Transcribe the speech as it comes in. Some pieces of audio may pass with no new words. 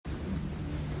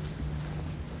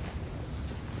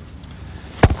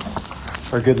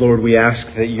Our good Lord, we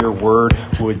ask that your word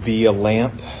would be a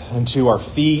lamp unto our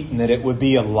feet and that it would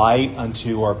be a light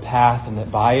unto our path, and that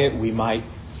by it we might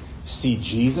see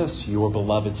Jesus, your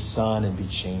beloved Son, and be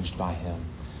changed by him.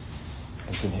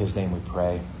 It's in his name we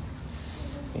pray.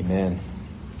 Amen.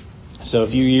 So a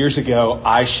few years ago,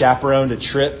 I chaperoned a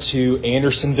trip to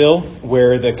Andersonville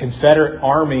where the Confederate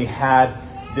Army had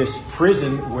this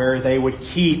prison where they would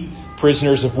keep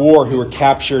prisoners of war who were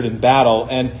captured in battle.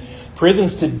 And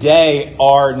prisons today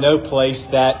are no place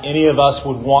that any of us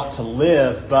would want to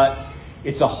live, but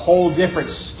it's a whole different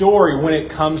story when it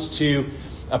comes to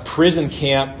a prison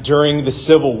camp during the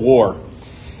Civil War.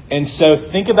 And so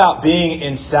think about being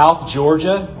in South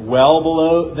Georgia, well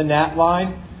below the gnat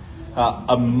line,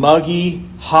 a muggy,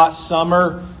 hot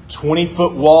summer,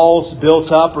 20-foot walls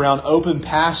built up around open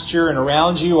pasture, and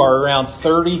around you are around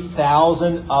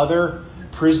 30,000 other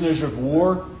prisoners of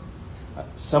war,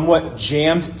 somewhat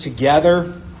jammed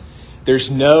together.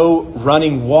 There's no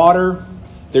running water.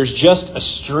 There's just a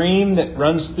stream that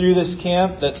runs through this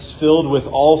camp that's filled with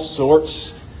all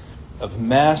sorts of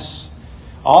mess.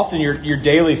 Often your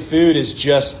daily food is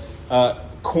just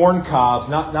corn cobs,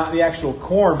 not the actual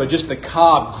corn, but just the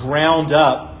cob ground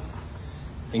up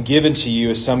and given to you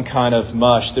as some kind of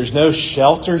mush. There's no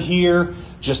shelter here,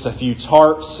 just a few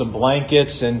tarps, some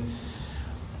blankets, and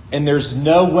there's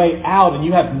no way out, and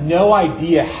you have no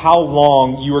idea how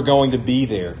long you are going to be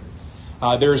there.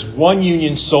 There's one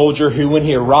Union soldier who, when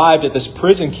he arrived at this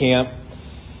prison camp,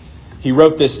 he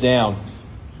wrote this down.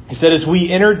 He said, "As we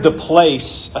entered the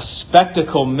place, a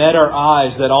spectacle met our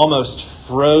eyes that almost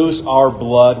froze our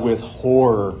blood with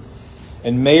horror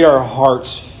and made our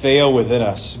hearts fail within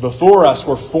us. Before us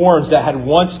were forms that had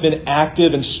once been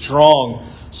active and strong,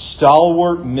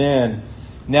 stalwart men,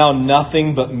 now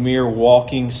nothing but mere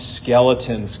walking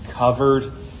skeletons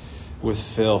covered with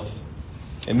filth.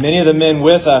 And many of the men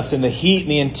with us, in the heat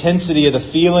and the intensity of the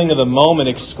feeling of the moment,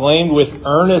 exclaimed with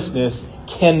earnestness,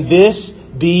 'Can this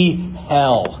be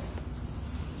hell?'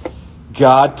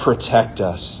 God protect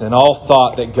us," and all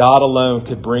thought that God alone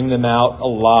could bring them out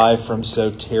alive from so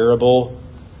terrible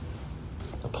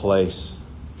a place.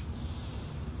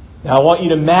 Now I want you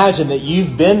to imagine that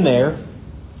you've been there,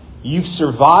 you've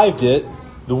survived it,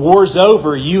 the war's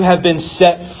over, you have been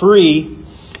set free,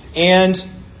 and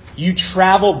you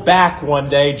travel back one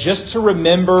day just to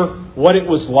remember what it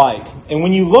was like. And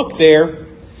when you look there,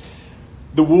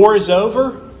 the war is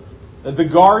over. The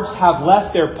guards have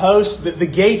left their posts. The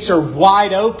gates are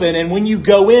wide open. And when you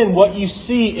go in, what you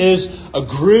see is a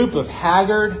group of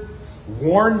haggard,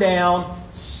 worn down,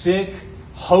 sick,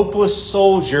 hopeless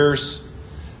soldiers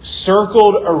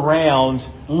circled around,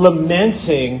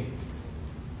 lamenting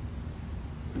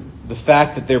the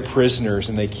fact that they're prisoners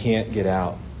and they can't get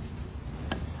out.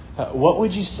 What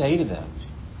would you say to them?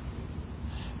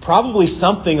 Probably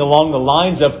something along the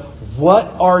lines of,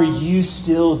 "What are you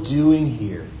still doing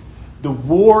here? The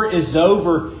war is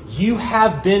over. You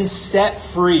have been set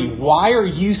free. Why are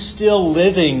you still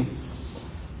living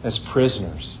as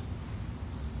prisoners?"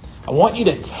 I want you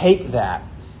to take that,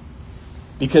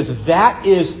 because that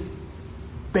is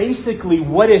basically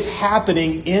what is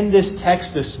happening in this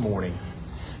text this morning.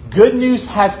 Good news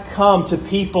has come to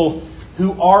people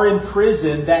who are in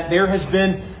prison, that there has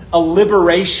been a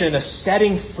liberation, a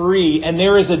setting free, and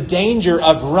there is a danger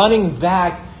of running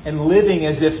back and living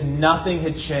as if nothing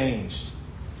had changed.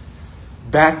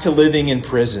 Back to living in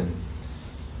prison.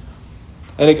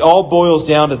 And it all boils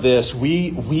down to this.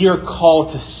 We are called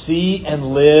to see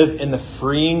and live in the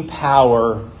freeing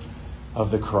power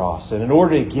of the cross. And in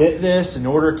order to get this, in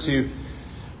order to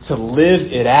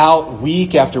live it out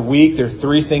week after week, there are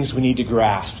three things we need to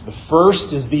grasp. The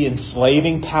first is the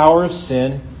enslaving power of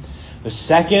sin. The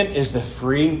second is the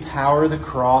freeing power of the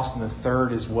cross. And the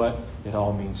third is what it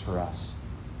all means for us.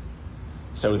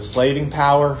 So enslaving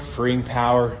power, freeing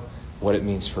power, what it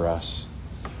means for us.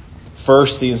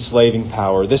 First, the enslaving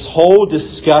power. This whole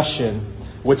discussion,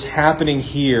 what's happening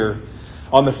here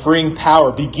on the freeing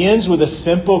power, begins with a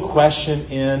simple question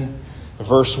in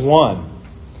verse 1.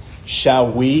 Shall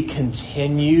we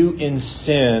continue in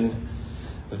sin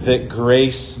that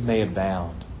grace may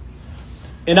abound?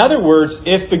 In other words,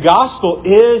 if the gospel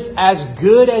is as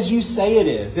good as you say it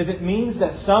is, if it means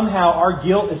that somehow our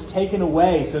guilt is taken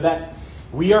away so that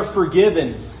we are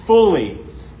forgiven fully,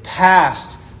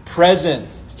 past, present,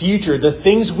 future, the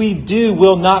things we do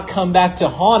will not come back to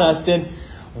haunt us, then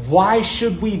why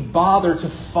should we bother to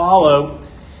follow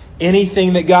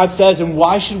anything that God says? And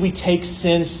why should we take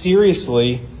sin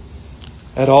seriously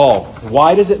at all?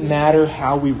 Why does it matter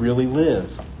how we really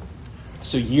live?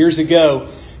 So years ago,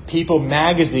 People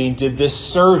magazine did this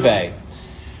survey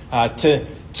to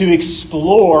to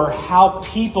explore how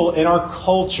people in our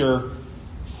culture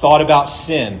thought about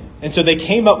sin. And so they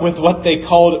came up with what they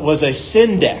called was a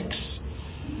Sindex.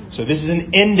 So this is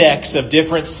an index of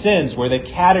different sins where they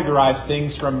categorize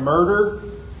things from murder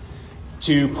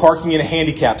to parking in a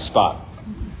handicap spot.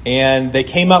 And they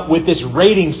came up with this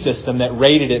rating system that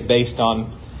rated it based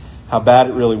on how bad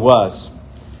it really was.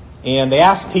 And they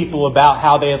asked people about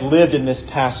how they had lived in this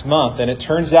past month. And it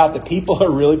turns out that people are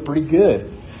really pretty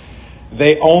good.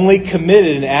 They only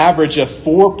committed an average of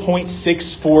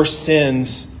 4.64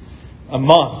 sins a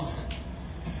month.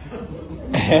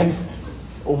 And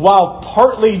while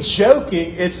partly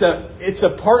joking, it's a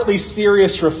partly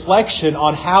serious reflection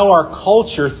on how our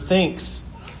culture thinks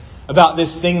about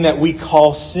this thing that we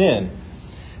call sin.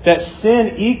 That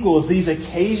sin equals these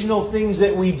occasional things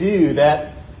that we do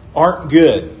that aren't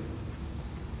good.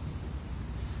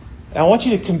 And I want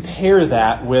you to compare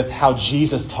that with how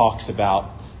Jesus talks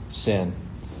about sin.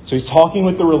 So he's talking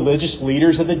with the religious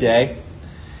leaders of the day.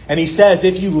 And he says,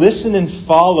 if you listen and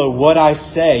follow what I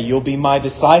say, you'll be my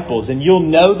disciples. And you'll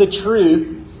know the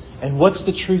truth. And what's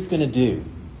the truth going to do?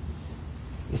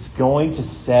 It's going to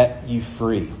set you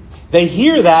free. They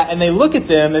hear that and they look at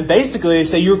them and basically they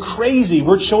say, you're crazy.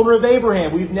 We're children of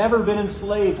Abraham. We've never been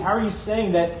enslaved. How are you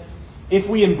saying that if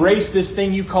we embrace this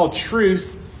thing you call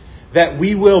truth, that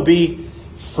we will be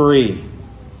free?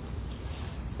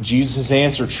 Jesus'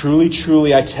 answer, truly,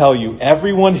 truly, I tell you,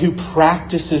 everyone who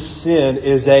practices sin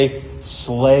is a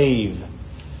slave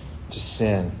to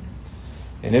sin.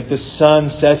 And if the Son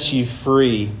sets you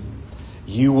free,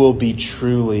 you will be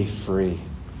truly free.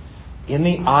 In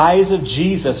the eyes of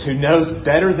Jesus, who knows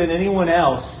better than anyone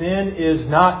else, sin is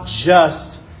not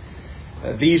just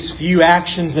these few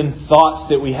actions and thoughts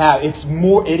that we have.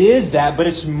 It is that, but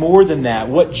it's more than that.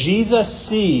 What Jesus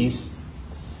sees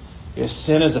is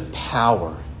sin as a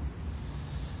power.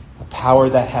 A power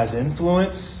that has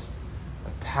influence, a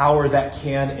power that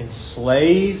can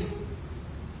enslave,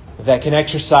 that can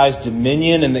exercise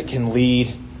dominion, and that can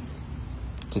lead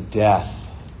to death.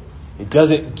 It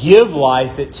doesn't give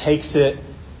life, it takes it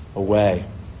away.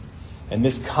 And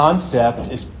this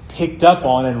concept is picked up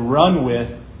on and run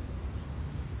with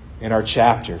in our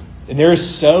chapter. And there is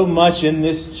so much in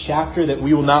this chapter that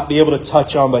we will not be able to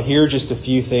touch on, but here are just a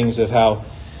few things of how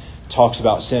it talks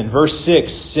about sin. Verse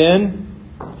 6, sin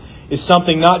is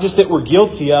something not just that we're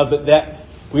guilty of, but that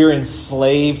we're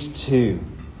enslaved to.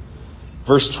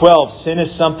 Verse 12, sin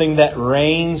is something that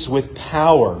reigns with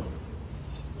power.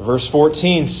 Verse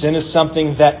 14, sin is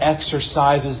something that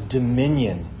exercises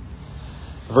dominion.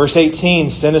 Verse 18,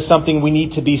 sin is something we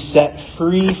need to be set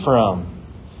free from.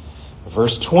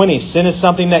 Verse 20, sin is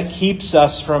something that keeps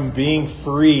us from being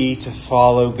free to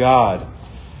follow God.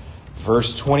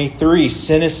 Verse 23,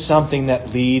 sin is something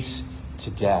that leads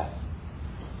to death.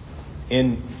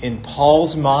 In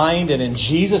Paul's mind and in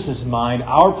Jesus' mind,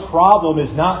 our problem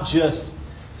is not just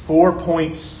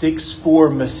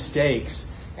 4.64 mistakes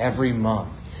every month.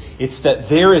 It's that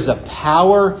there is a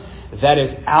power that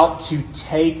is out to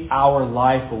take our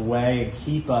life away and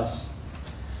keep us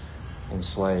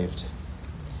enslaved.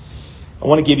 I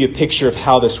want to give you a picture of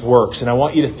how this works. And I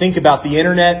want you to think about the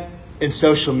internet and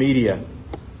social media.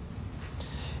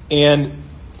 And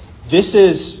this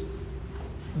is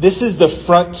the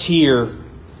frontier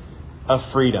of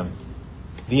freedom.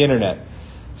 The internet.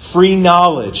 Free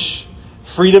knowledge.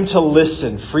 Freedom to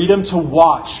listen. Freedom to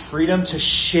watch. Freedom to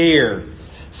share.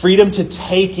 Freedom to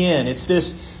take in. It's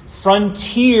this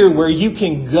frontier where you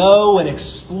can go and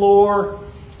explore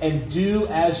and do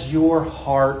as your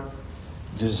heart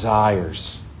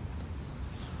desires.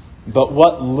 But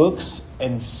what looks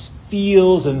and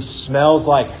feels and smells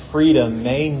like freedom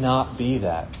may not be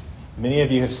that. Many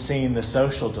of you have seen The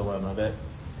Social Dilemma, that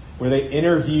where they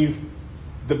interview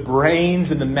the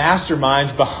brains and the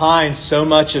masterminds behind so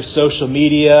much of social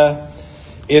media,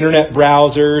 internet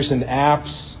browsers and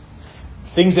apps,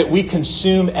 things that we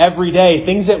consume every day,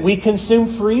 things that we consume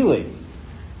freely.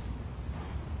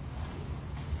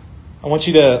 I want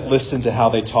you to listen to how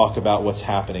they talk about what's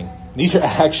happening. These are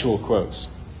actual quotes.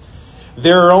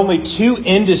 There are only two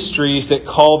industries that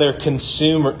call their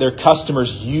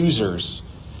customers users: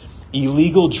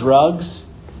 illegal drugs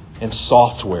and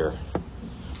software.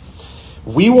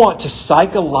 We want to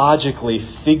psychologically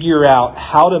figure out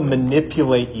how to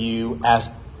manipulate you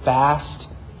as fast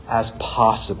as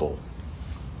possible.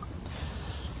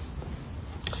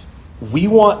 We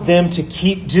want them to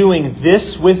keep doing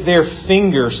this with their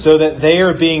finger so that they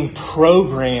are being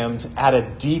programmed at a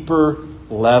deeper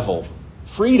level.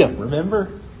 Freedom,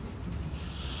 remember?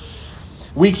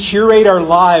 We curate our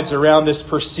lives around this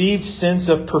perceived sense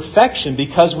of perfection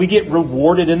because we get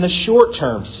rewarded in the short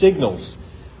term. Signals,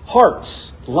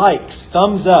 hearts, likes,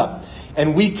 thumbs up.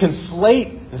 And we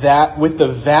conflate that with the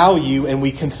value, and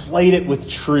we conflate it with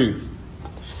truth.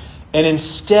 And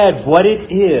instead, what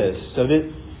it is, so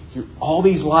that all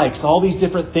these likes, all these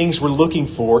different things we're looking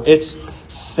for, it's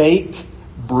fake,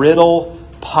 brittle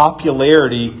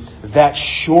popularity that's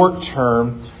short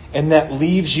term and that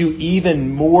leaves you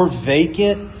even more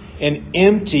vacant and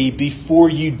empty before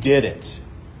you did it.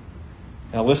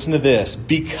 Now listen to this.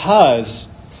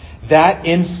 Because that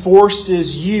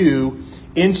enforces you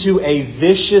into a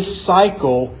vicious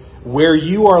cycle where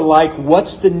you are like,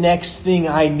 what's the next thing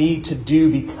I need to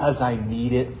do because I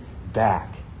need it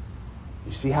back?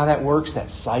 You see how that works, that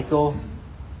cycle?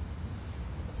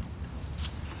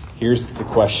 Here's the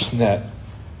question that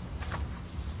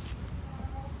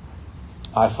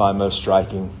I find most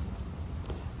striking.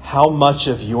 How much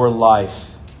of your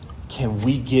life can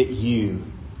we get you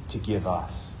to give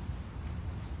us?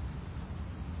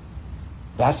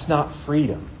 That's not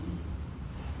freedom.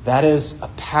 That is a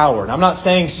power. And I'm not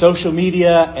saying social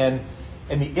media and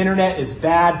the internet is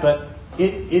bad, but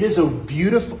it is a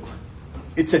beautiful,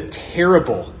 it's a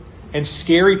terrible and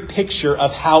scary picture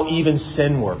of how even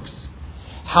sin works.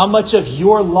 How much of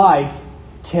your life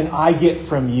can I get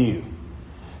from you?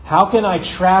 How can I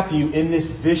trap you in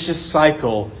this vicious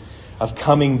cycle of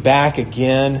coming back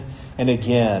again and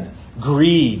again?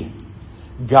 Greed,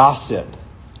 gossip,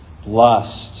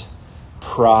 lust,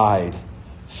 pride,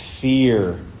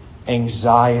 fear,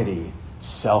 anxiety,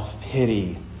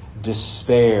 self-pity,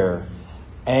 despair,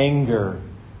 anger,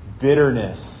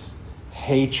 bitterness,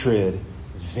 hatred,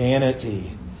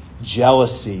 vanity,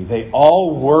 jealousy. They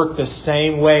all work the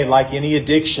same way like any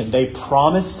addiction. They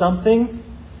promise something.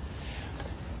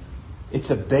 It's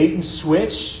a bait and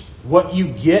switch. What you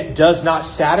get does not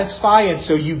satisfy, and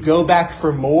so you go back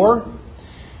for more.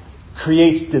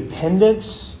 Creates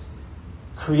dependence.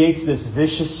 Creates this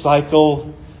vicious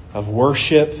cycle of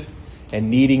worship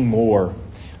and needing more.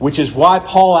 Which is why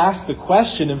Paul asked the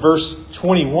question in verse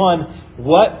 21,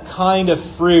 what kind of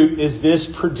fruit is this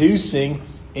producing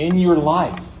in your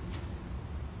life?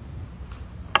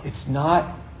 It's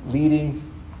not leading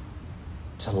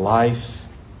to life.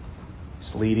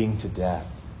 It's leading to death.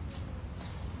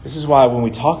 This is why when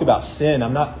we talk about sin,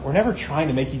 we're never trying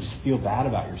to make you just feel bad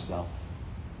about yourself.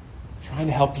 We're trying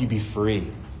to help you be free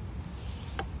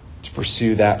to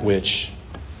pursue that which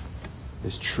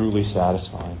is truly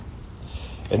satisfying.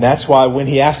 And that's why when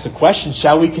he asks the question,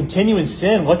 shall we continue in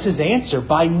sin? What's his answer?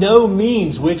 By no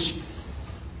means, which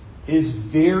is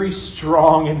very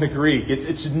strong in the Greek.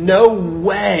 It's no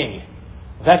way.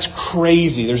 That's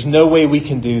crazy. There's no way we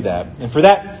can do that. And for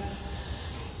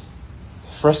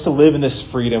us to live in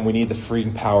this freedom, we need the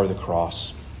freeing power of the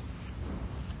cross.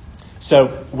 So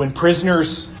when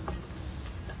prisoners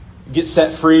get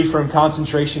set free from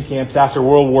concentration camps after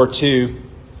World War II,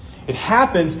 it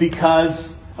happens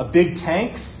because of big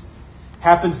tanks. It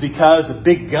happens because of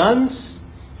big guns.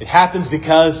 It happens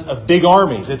because of big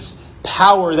armies. It's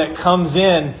power that comes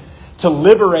in to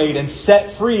liberate and set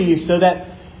free so that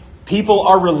people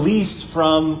are released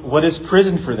from what is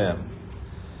prison for them.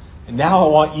 And now I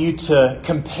want you to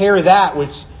compare that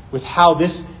with how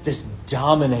this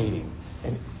dominating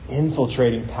and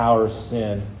infiltrating power of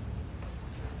sin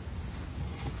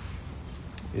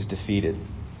is defeated.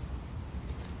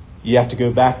 You have to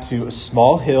go back to a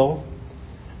small hill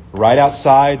right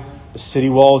outside the city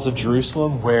walls of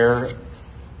Jerusalem where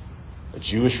a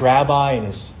Jewish rabbi in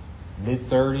his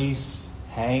mid-30s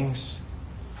hangs.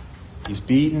 He's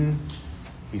beaten.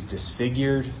 He's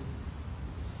disfigured.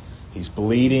 He's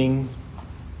bleeding.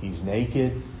 He's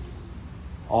naked.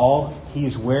 All he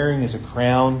is wearing is a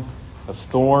crown of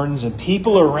thorns. And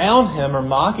people around him are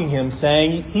mocking him,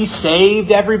 saying, he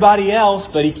saved everybody else,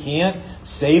 but he can't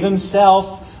save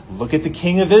himself. Look at the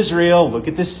King of Israel. Look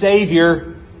at the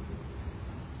Savior.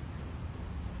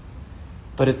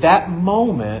 But at that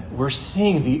moment, we're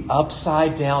seeing the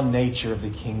upside-down nature of the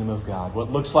kingdom of God. What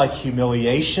looks like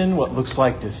humiliation, what looks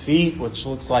like defeat, what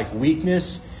looks like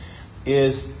weakness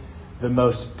is the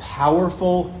most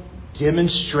powerful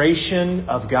demonstration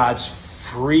of God's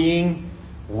freeing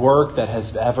work that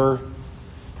has ever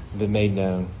been made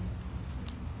known.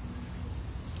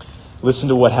 Listen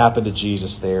to what happened to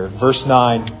Jesus there. Verse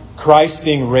 9, Christ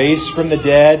being raised from the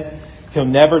dead, he'll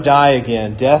never die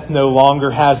again. Death no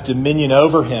longer has dominion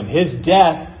over him. His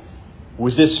death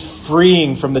was this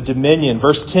freeing from the dominion.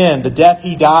 Verse 10, the death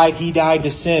he died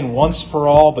to sin once for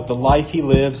all, but the life he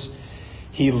lives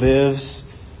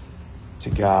to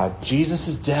God.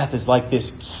 Jesus' death is like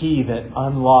this key that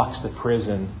unlocks the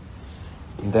prison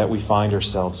that we find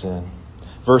ourselves in.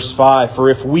 Verse 5, for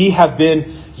if we have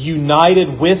been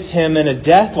united with him in a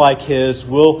death like his,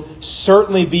 we'll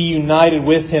certainly be united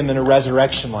with him in a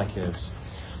resurrection like his.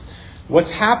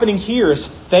 What's happening here is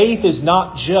faith is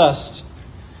not just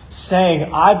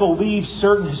saying, I believe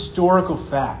certain historical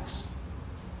facts.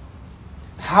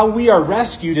 How we are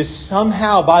rescued is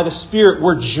somehow by the Spirit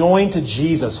we're joined to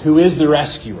Jesus, who is the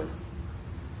rescuer.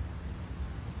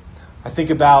 I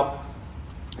think about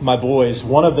my boys.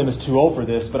 One of them is too old for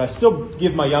this, but I still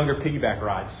give my younger piggyback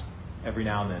rides every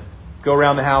now and then. Go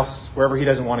around the house wherever he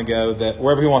doesn't want to go,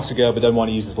 wherever he wants to go but doesn't want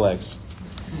to use his legs.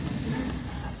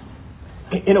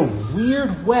 In a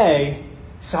weird way,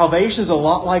 salvation is a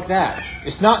lot like that.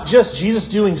 It's not just Jesus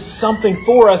doing something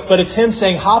for us, but it's him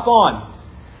saying, hop on.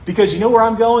 Because you know where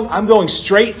I'm going? I'm going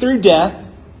straight through death,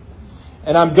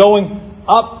 and I'm going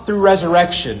up through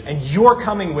resurrection, and you're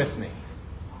coming with me.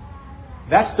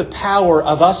 That's the power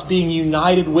of us being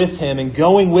united with him and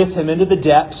going with him into the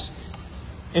depths,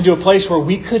 into a place where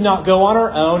we could not go on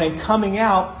our own, and coming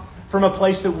out from a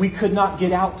place that we could not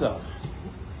get out of.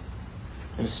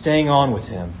 And staying on with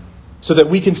him. So that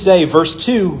we can say, verse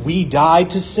 2, we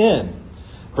died to sin.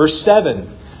 Verse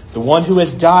 7, the one who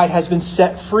has died has been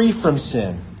set free from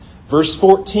sin. Verse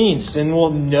 14, sin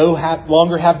will no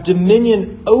longer have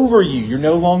dominion over you. You're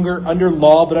no longer under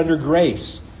law but under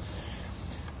grace.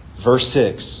 Verse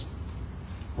 6,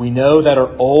 we know that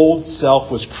our old self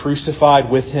was crucified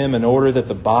with him in order that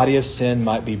the body of sin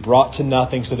might be brought to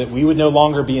nothing, so that we would no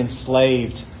longer be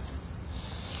enslaved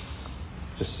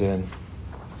to sin.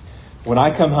 When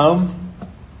I come home,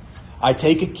 I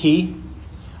take a key,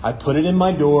 I put it in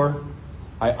my door,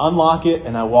 I unlock it,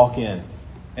 and I walk in.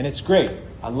 And it's great.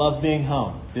 I love being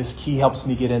home. This key helps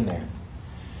me get in there.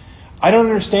 I don't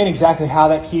understand exactly how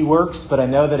that key works, but I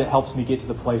know that it helps me get to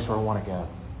the place where I want to go.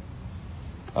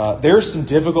 There are some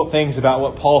difficult things about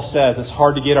what Paul says that's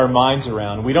hard to get our minds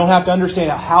around. We don't have to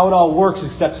understand how it all works,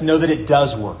 except to know that it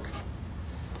does work.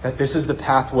 That this is the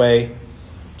pathway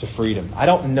to freedom. I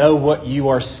don't know what you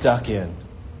are stuck in.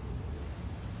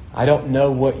 I don't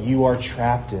know what you are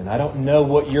trapped in. I don't know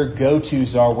what your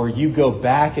go-tos are, where you go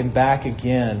back and back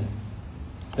again,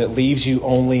 that leaves you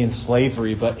only in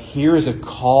slavery. But here is a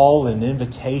call and an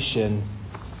invitation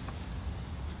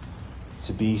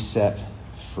to be set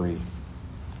free.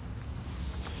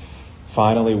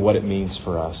 Finally, what it means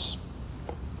for us.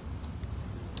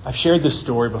 I've shared this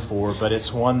story before, but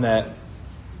it's one that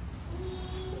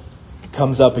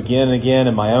comes up again and again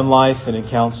in my own life and in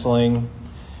counseling.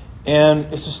 And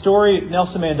it's a story of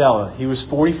Nelson Mandela. He was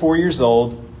 44 years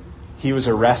old. He was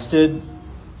arrested.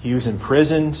 He was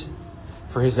imprisoned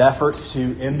for his efforts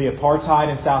to end the apartheid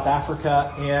in South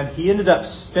Africa. And he ended up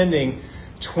spending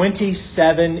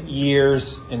 27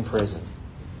 years in prison.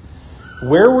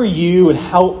 Where were you and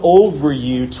how old were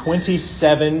you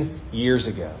 27 years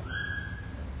ago?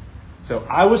 So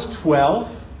I was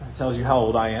 12. That tells you how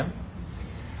old I am.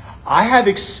 I have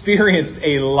experienced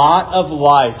a lot of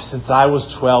life since I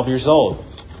was 12 years old.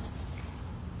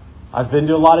 I've been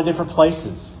to a lot of different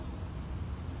places.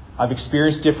 I've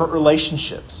experienced different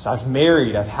relationships. I've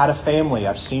married. I've had a family.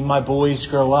 I've seen my boys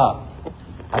grow up.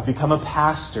 I've become a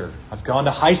pastor. I've gone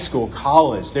to high school,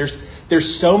 college. There's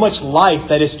so much life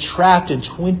that is trapped in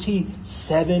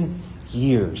 27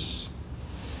 years.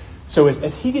 So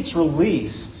as he gets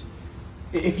released,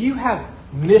 if you have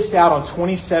missed out on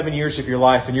 27 years of your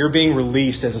life and you're being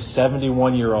released as a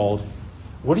 71-year-old,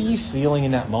 what are you feeling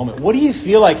in that moment? What do you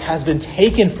feel like has been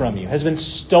taken from you, has been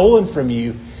stolen from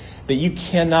you, that you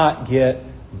cannot get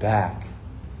back?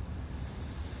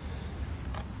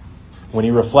 When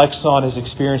he reflects on his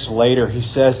experience later, he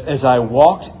says, as I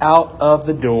walked out of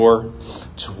the door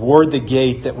toward the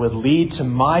gate that would lead to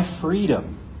my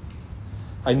freedom,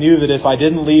 I knew that if I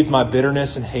didn't leave my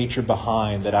bitterness and hatred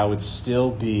behind, that I would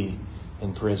still be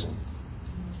in prison.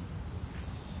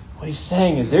 What he's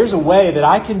saying is there's a way that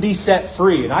I can be set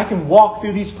free and I can walk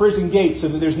through these prison gates so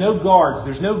that there's no guards,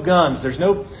 there's no guns, there's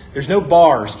no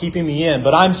bars keeping me in,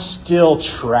 but I'm still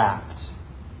trapped.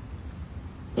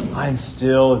 I'm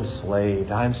still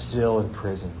enslaved. I'm still in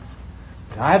prison.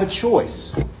 And I have a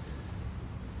choice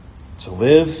to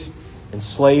live in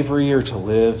slavery or to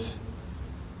live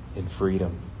in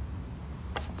freedom.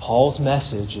 Paul's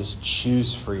message is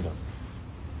choose freedom.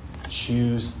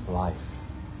 Choose life.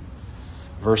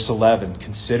 Verse 11,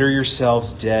 consider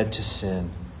yourselves dead to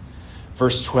sin.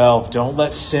 Verse 12, don't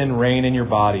let sin reign in your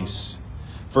bodies.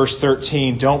 Verse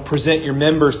 13, don't present your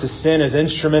members to sin as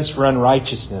instruments for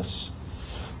unrighteousness.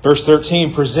 Verse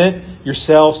 13, present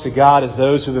yourselves to God as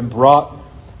those who have been brought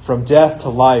from death to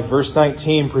life. Verse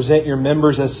 19, present your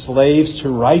members as slaves to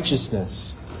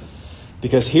righteousness.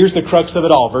 Because here's the crux of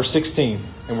it all. Verse 16,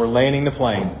 and we're landing the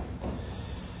plane.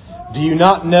 Do you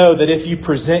not know that if you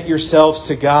present yourselves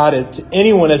to God and to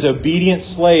anyone as obedient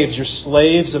slaves, you're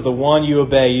slaves of the one you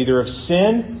obey, either of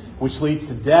sin, which leads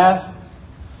to death,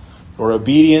 or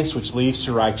obedience, which leads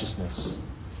to righteousness?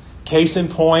 Case in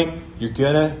point,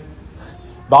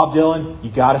 Bob Dylan,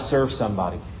 you got to serve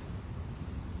somebody.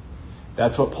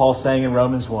 That's what Paul's saying in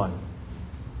Romans 1.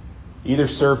 Either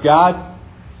serve God,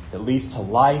 that leads to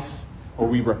life, or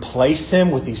we replace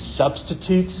Him with these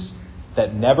substitutes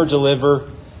that never deliver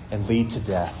and lead to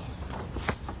death.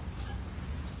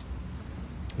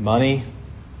 Money,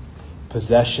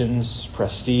 possessions,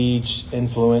 prestige,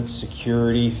 influence,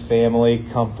 security, family,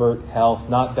 comfort, health,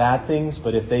 not bad things,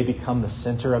 but if they become the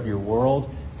center of your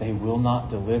world, they will not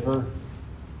deliver,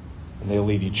 and they'll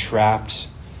leave you trapped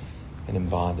and in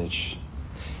bondage.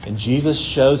 And Jesus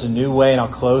shows a new way, and I'll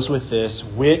close with this.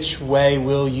 Which way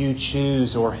will you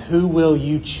choose, or who will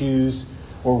you choose,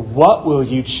 or what will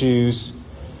you choose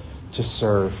to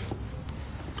serve?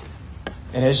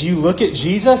 And as you look at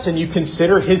Jesus and you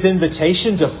consider His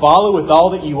invitation to follow with all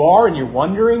that you are, and you're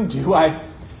wondering, do I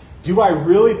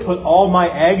really put all my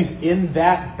eggs in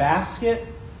that basket?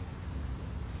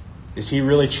 Is He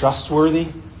really trustworthy?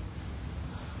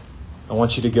 I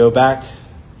want you to go back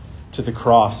to the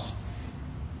cross,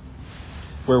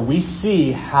 where we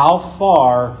see how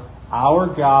far our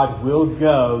God will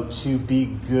go to be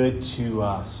good to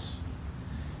us.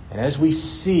 And as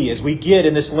we get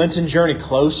in this Lenten journey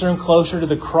closer and closer to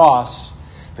the cross,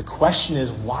 the question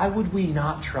is, why would we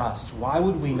not trust? Why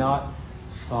would we not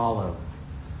follow?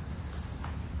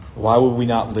 Why would we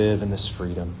not live in this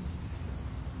freedom?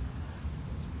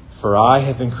 For I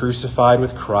have been crucified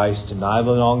with Christ, and I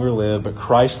no longer live, but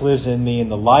Christ lives in me.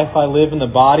 And the life I live in the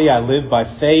body, I live by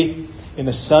faith in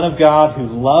the Son of God, who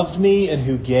loved me and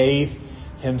who gave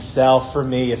Himself for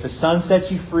me. If the Son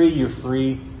sets you free, you're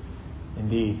free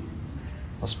indeed.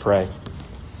 Let's pray.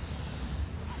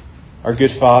 Our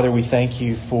good Father, we thank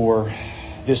You for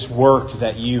this work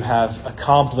that You have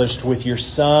accomplished with Your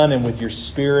Son and with Your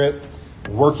Spirit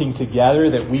working together,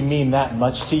 that we mean that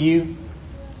much to You.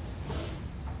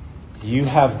 You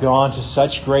have gone to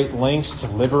such great lengths to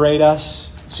liberate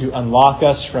us, to unlock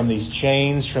us from these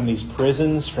chains, from these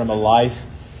prisons, from a life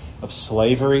of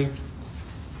slavery.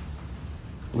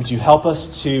 Would You help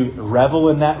us to revel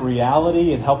in that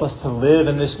reality and help us to live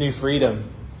in this new freedom?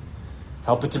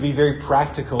 Help it to be very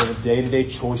practical in the day-to-day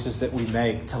choices that we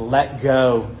make, to let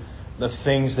go of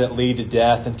things that lead to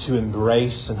death and to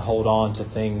embrace and hold on to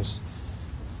things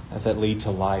that lead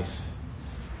to life.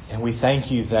 And we thank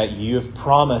You that You have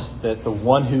promised that the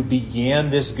one who began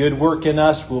this good work in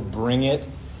us will bring it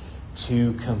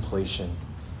to completion.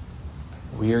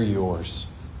 We are Yours.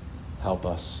 Help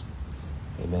us.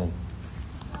 Amen.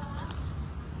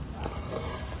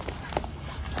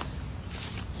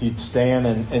 If you'd stand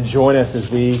and join us as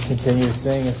we continue to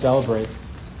sing and celebrate.